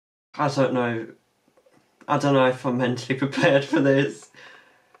I don't know. I don't know if I'm mentally prepared for this.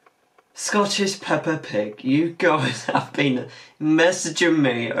 Scottish Peppa Pig, you guys have been messaging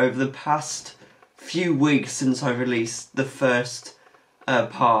me over the past few weeks since I released the first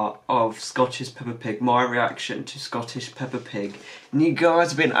part of Scottish Peppa Pig, my reaction to Scottish Peppa Pig. And you guys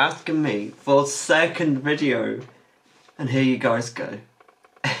have been asking me for a second video. And here you guys go.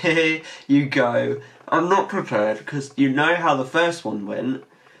 Here you go. I'm not prepared because you know how the first one went.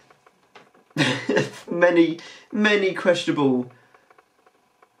 many questionable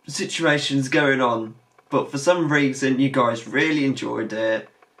situations going on, but for some reason you guys really enjoyed it,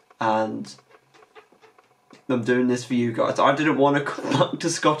 and I'm doing this for you guys. I didn't want to come back to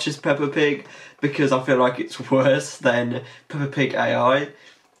Scottish Peppa Pig because I feel like it's worse than Peppa Pig AI,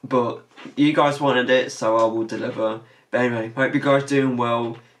 but you guys wanted it, so I will deliver. But anyway, hope you guys are doing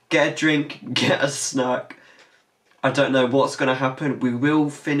well. Get a drink, get a snack. I don't know what's going to happen. We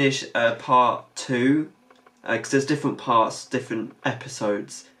will finish part 2, because there's different parts, different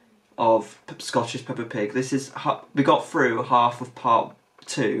episodes of Scottish Peppa Pig. We got through half of part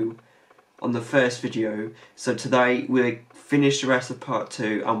 2 on the first video, so today we'll finish the rest of part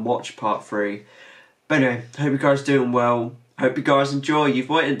 2 and watch part 3. But anyway, hope you guys are doing well. Hope you guys enjoy. You've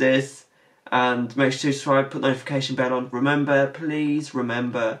wanted this, and make sure to subscribe, put the notification bell on. Remember, please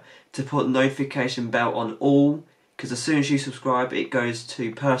remember to put the notification bell on all, because as soon as you subscribe it goes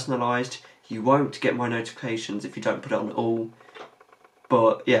to personalised. You won't get my notifications if you don't put it on all.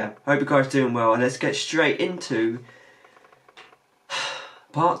 But yeah, hope you guys are doing well, and let's get straight into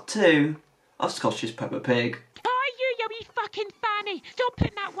part 2 of Scottish Peppa Pig. Oh, you wee fucking fanny! Stop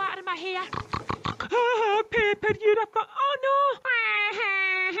putting that water in my hair! Oh, Peppa, you're a oh no!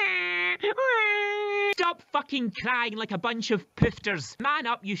 Stop fucking crying like a bunch of poofters. Man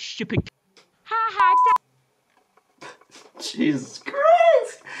up, you stupid. Ha ha! Jesus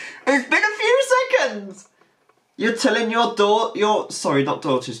Christ! It's been a few seconds! You're telling you're telling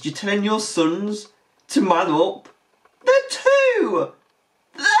your sons to man up? They're 2!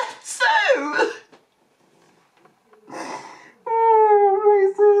 They're 2!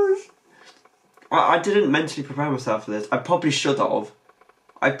 Oh, Jesus. I didn't mentally prepare myself for this. I probably should have.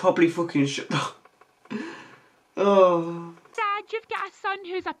 I probably fucking should have. Oh. Dad, you've got a son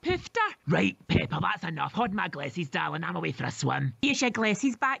who's a poofter. Right, Peppa, that's enough. Hold my glasses, darling. I'm away for a swim. Here's your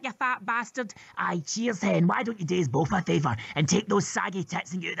glasses back, you fat bastard. Aye, cheers, hen. Why don't you do us both a favour and take those saggy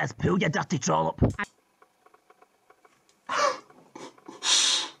tits and get out of this pool, you dirty trollop?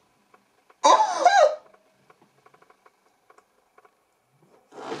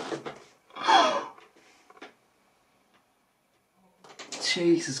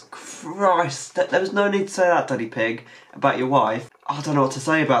 Jesus Christ, there was no need to say that, Daddy Pig, about your wife. I don't know what to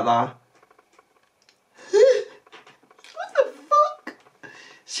say about that. What the fuck?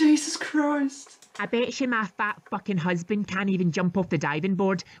 Jesus Christ. I bet you my fat fucking husband can't even jump off the diving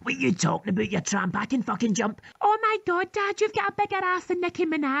board. What you talking about, you tramp? I can fucking jump. Oh my god, Dad, you've got a bigger ass than Nicki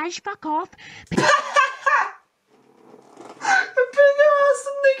Minaj. Fuck off. A bigger ass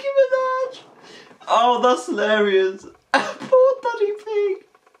than Nicki Minaj. Oh, that's hilarious. Poor Daddy Pig.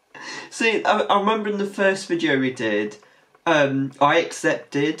 See, I remember in the first video we did, I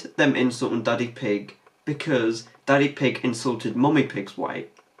accepted them insulting Daddy Pig because Daddy Pig insulted Mummy Pig's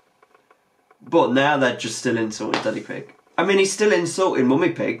weight. But now they're just still insulting Daddy Pig. I mean, he's still insulting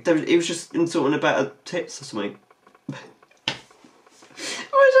Mummy Pig. He was just insulting about her tits or something.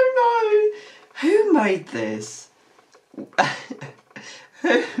 I don't know. Who made this?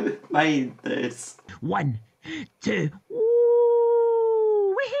 Who made this? 1, 2.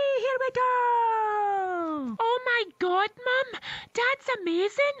 Ooh, here we go. Oh my god, Mum. Dad's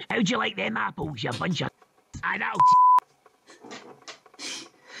amazing. How'd you like them apples, you bunch of... I know.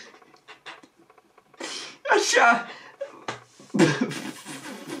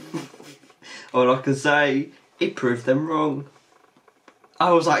 All I can say, he proved them wrong.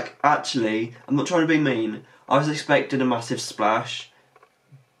 I was like, actually, I'm not trying to be mean. I was expecting a massive splash,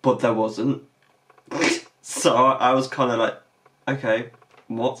 but there wasn't. So I was kind of like, okay,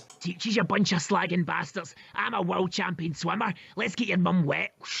 what? Teaches you a bunch of slagging bastards. I'm a world champion swimmer. Let's get your mum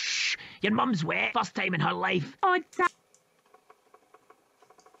wet. Shh. Your mum's wet. First time in her life. Oh, Dad.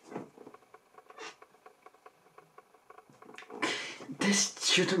 This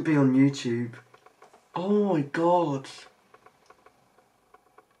shouldn't be on YouTube. Oh my god.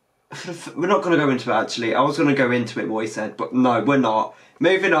 We're not going to go into it, actually. I was going to go into it, what he said, but no, we're not.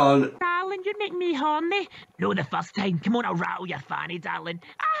 Moving on. Darling, you make me horny. No, the first time. Come on, I'll rattle your fanny, darling.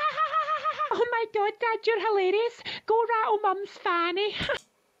 Oh my god, Dad, you're hilarious. Go rattle Mum's fanny.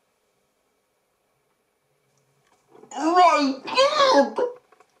 Oh my god!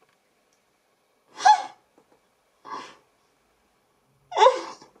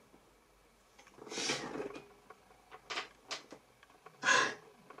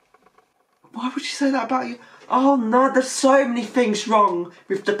 say that about you? Oh no, there's so many things wrong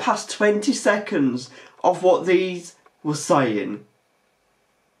with the past 20 seconds of what these were saying.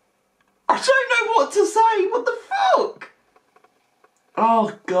 I don't know what to say. What the fuck?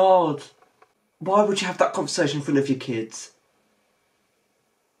 Oh God. Why would you have that conversation in front of your kids?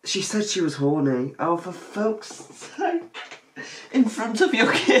 She said she was horny. Oh, for fuck's sake. In front of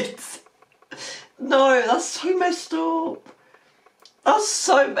your kids. No, that's so messed up. That's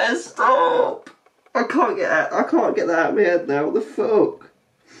so messed up. I can't get that out of my head now. What the fuck?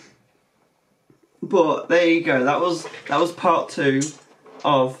 But there you go. That was part 2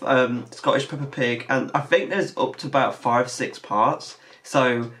 of Scottish Peppa Pig, and I think there's up to about 5-6 parts.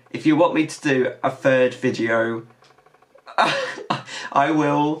 So if you want me to do a 3rd video, I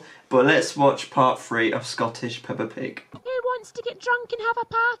will. But let's watch part 3 of Scottish Peppa Pig. Who wants to get drunk and have a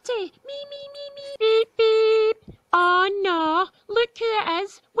party? Me. Beep, beep. Oh no, look who it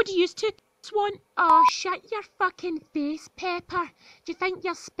is. What do you two want? Oh, shut your fucking face, Pepper. Do you think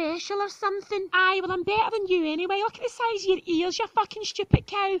you're special or something? Aye, well I'm better than you anyway. Look at the size of your ears, you fucking stupid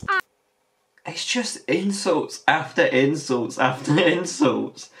cow. It's just insults after insults after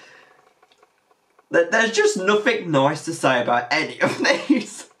insults. There's just nothing nice to say about any of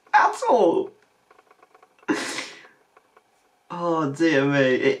these at all. Oh dear me,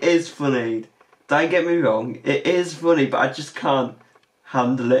 it is funny. Don't get me wrong, it is funny, but I just can't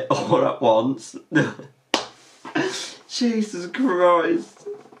handle it all at once. Jesus Christ.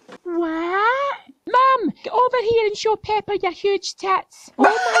 What? Mum, get over here and show Peppa your huge tits. Oh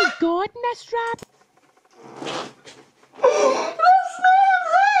my God, Miss Rabbit. That's not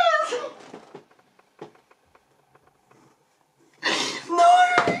it! No!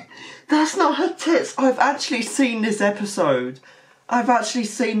 That's not her tits. I've actually seen this episode.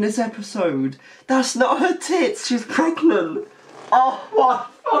 That's not her tits. She's pregnant. Oh my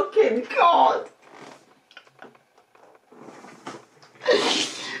fucking God.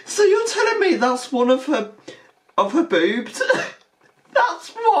 So you're telling me that's one of her boobs? That's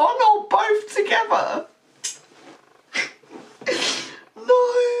one or both together?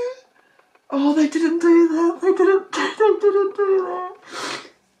 No. Oh, they didn't do that. They didn't do that.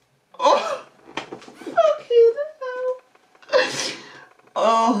 Oh, fucking hell.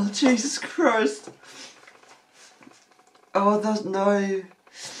 Oh, Jesus Christ. Oh, that's no.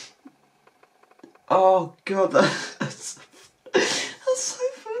 Oh God, that's so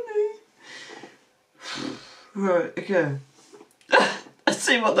funny. Right, okay. Let's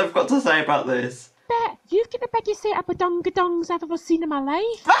see what they've got to say about this. Bet, you've got the biggest set of badongadongs I've ever seen in my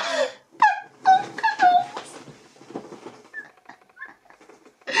life.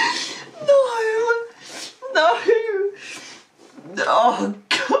 No. Oh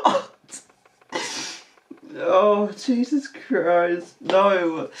God. Oh, Jesus Christ.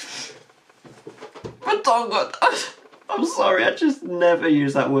 No. I'm sorry, I just never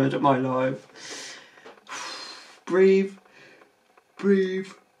use that word in my life. Breathe.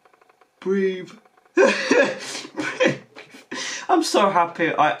 I'm so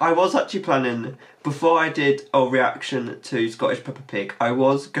happy. I was actually planning, before I did a reaction to Scottish Peppa Pig, I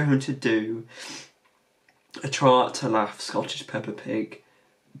was going to do a try not to laugh Scottish Peppa Pig.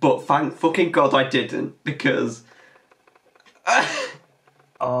 But thank fucking God I didn't, because...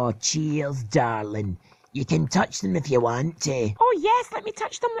 Oh, cheers, darling. You can touch them if you want to. Oh yes, let me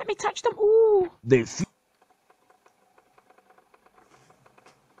touch them. Ooh.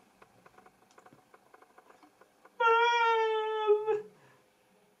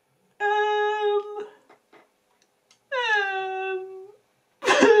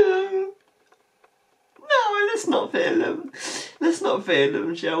 No, let's not feel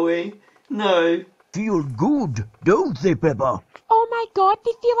them, shall we? No. Feel good, don't they, Peppa? Oh my God,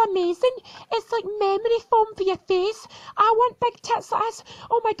 they feel amazing. It's like memory foam for your face. I want big tits like this.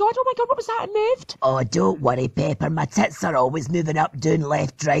 Oh my God, what was that? It moved? Oh, don't worry, Peppa. My tits are always moving up, down,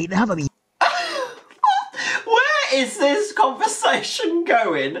 left, right. They have a wee... Where is this conversation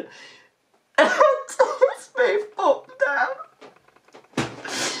going? Let's move up, down.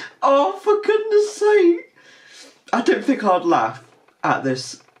 Oh, for goodness sake. I don't think I'd laugh at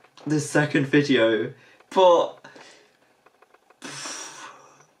this second video, but...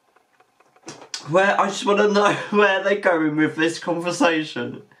 I just want to know where they're going with this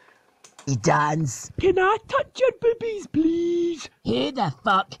conversation. You dance. Can I touch your boobies, please? Who the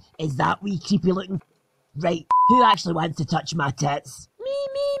fuck is that wee creepy looking... Right, who actually wants to touch my tits? Me.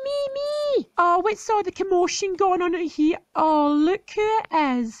 Oh, what's all the commotion going on out here? Oh, look who it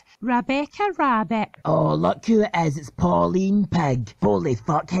is. Rebecca Rabbit. Oh, look who it is. It's Pauline Pig. Holy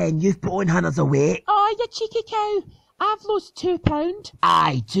fuck, hen, you've put on Hannah's away. Oh, you cheeky cow. I've lost £2.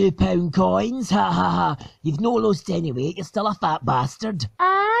 Aye, £2 coins, ha ha ha. You've no lost any weight, you're still a fat bastard.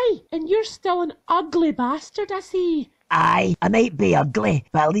 Aye, and you're still an ugly bastard, I see. Aye, I might be ugly,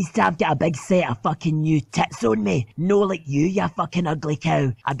 but at least I've got a big set of fucking new tits on me. No like you fucking ugly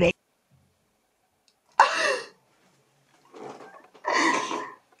cow. I bet.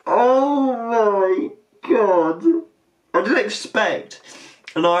 Oh my god. I didn't expect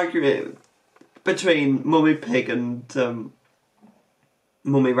an argument between Mummy Pig and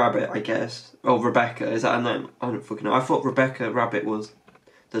Mummy Rabbit, I guess. Or Rebecca, is that her name? I don't fucking know. I thought Rebecca Rabbit was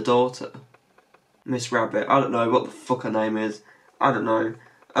the daughter. Miss Rabbit. I don't know what the fuck her name is. I don't know.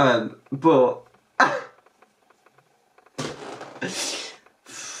 But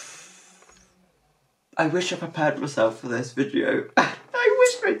I wish I prepared myself for this video. I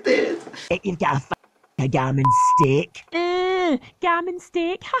wish I did. You've got a gammon steak. Gammon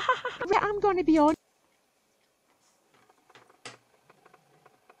steak. Ha ha ha. Right, I'm gonna be on.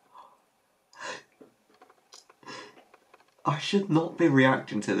 I should not be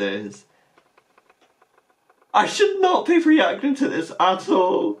reacting to this. I should not be reacting to this at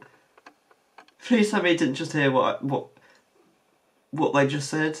all. Please tell me you didn't just hear what they just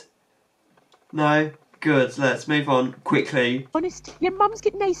said. No? Good, let's move on quickly. Honest, your mum's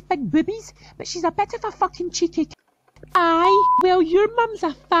got nice big boobies, but she's a bit of a fucking cheeky Aye, well your mum's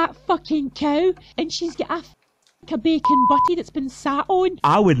a fat fucking cow, and she's got a bacon butty that's been sat on.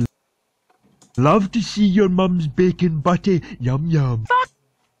 I would love to see your mum's bacon butty. Yum yum. Fuck!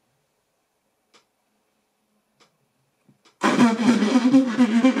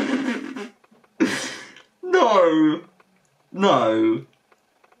 No! No!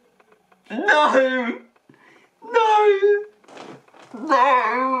 No! No!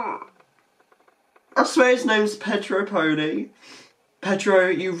 No! I swear his name's Pedro Pony. Pedro,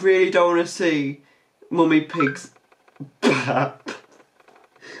 you really don't want to see Mummy Pig's bap.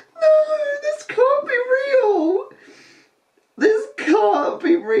 No, this can't be real. This can't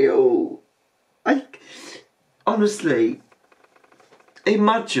be real. Honestly,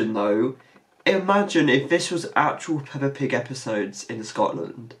 imagine if this was actual Peppa Pig episodes in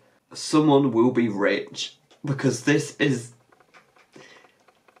Scotland. Someone will be rich because this is.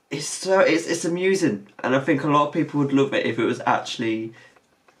 It's amusing, and I think a lot of people would love it if it was actually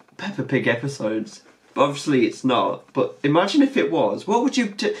Peppa Pig episodes. But obviously it's not. But imagine if it was. What would you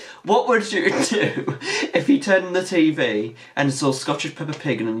do? What would you do if you turned on the TV and saw Scottish Peppa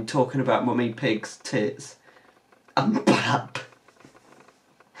Pig and then you're talking about Mummy Pig's tits and bap?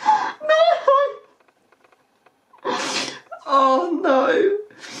 No! Oh no!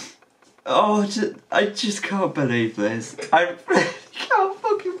 Oh, I just can't believe this. I really can't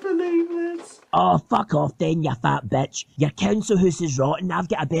fucking believe this. Oh, fuck off then, you fat bitch. Your council house is rotten, I've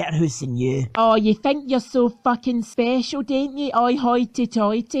got a better house than you. Oh, you think you're so fucking special, don't you? Oi,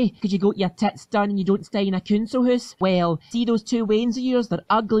 hoity-toity. Because you got your tits done and you don't stay in a council house? Well, see those two Waynes of yours? They're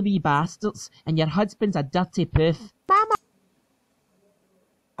ugly wee bastards. And your husband's a dirty poof. Mama!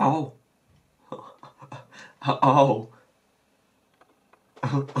 Oh. Oh.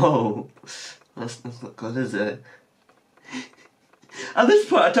 Oh. That's not good, is it? At this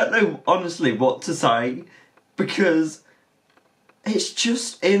point, I don't know, honestly, what to say, because it's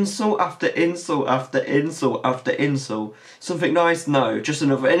just insult after insult after insult after insult. Something nice? No, just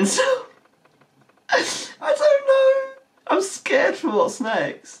another insult. I don't know. I'm scared for what's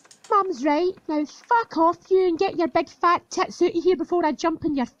next. Mum's right. Now fuck off you and get your big fat tits out of here before I jump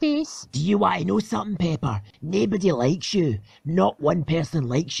in your face. Do you want to know something, Pepper? Nobody likes you. Not one person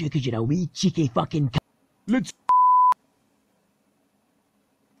likes you because you're a wee cheeky fucking Let's.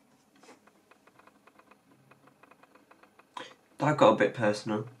 That got a bit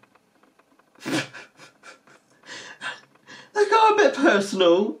personal. That got a bit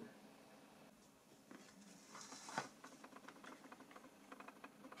personal.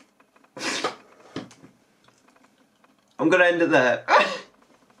 I'm gonna end it there.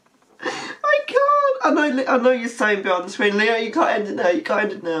 I can't. I know you're saying behind the screen, Leo, you can't end it now. You can't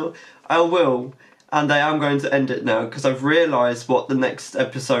end it now. I will, and I am going to end it now because I've realised what the next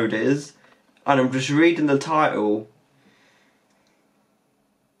episode is, and I'm just reading the title.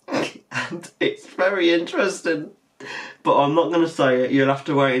 And it's very interesting, but I'm not going to say it. You'll have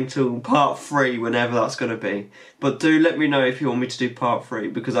to wait until part 3, whenever that's going to be. But do let me know if you want me to do part 3,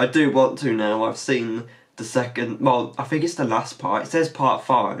 because I do want to now. I've seen the second, well, I think it's the last part. It says part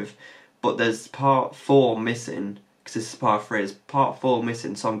 5, but there's part 4 missing, because this is part 3. It's part 4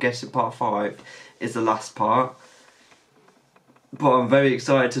 missing, so I'm guessing part 5 is the last part. But I'm very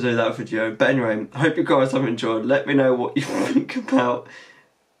excited to do that video. But anyway, I hope you guys have enjoyed. Let me know what you think about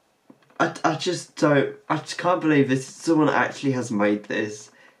I just don't. I just can't believe this. Someone actually has made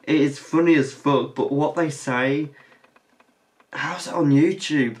this. It is funny as fuck, but what they say. How's it on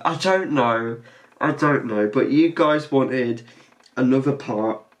YouTube? I don't know. But you guys wanted another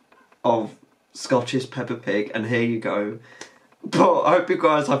part of Scottish Peppa Pig, and here you go. But I hope you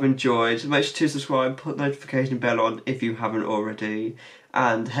guys have enjoyed. Make sure to subscribe, put the notification bell on if you haven't already.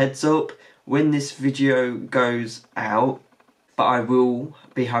 And heads up, when this video goes out, but I will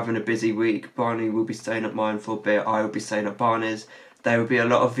be having a busy week. Barney will be staying at mine for a bit. I will be staying at Barney's. There will be a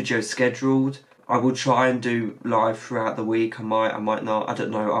lot of videos scheduled. I will try and do live throughout the week. I might not. I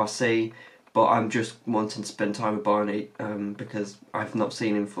don't know. I'll see. But I'm just wanting to spend time with Barney because I've not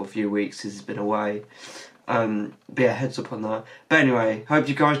seen him for a few weeks because he's been away. But yeah, heads up on that. But anyway, hope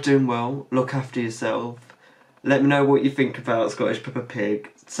you guys doing well. Look after yourself. Let me know what you think about Scottish Peppa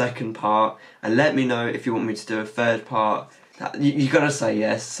Pig, second part. And let me know if you want me to do a third part. You gotta say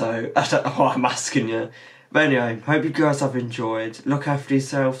yes, so I don't know what I'm asking you. But anyway, hope you guys have enjoyed. Look after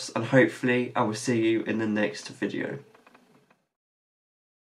yourselves, and hopefully I will see you in the next video.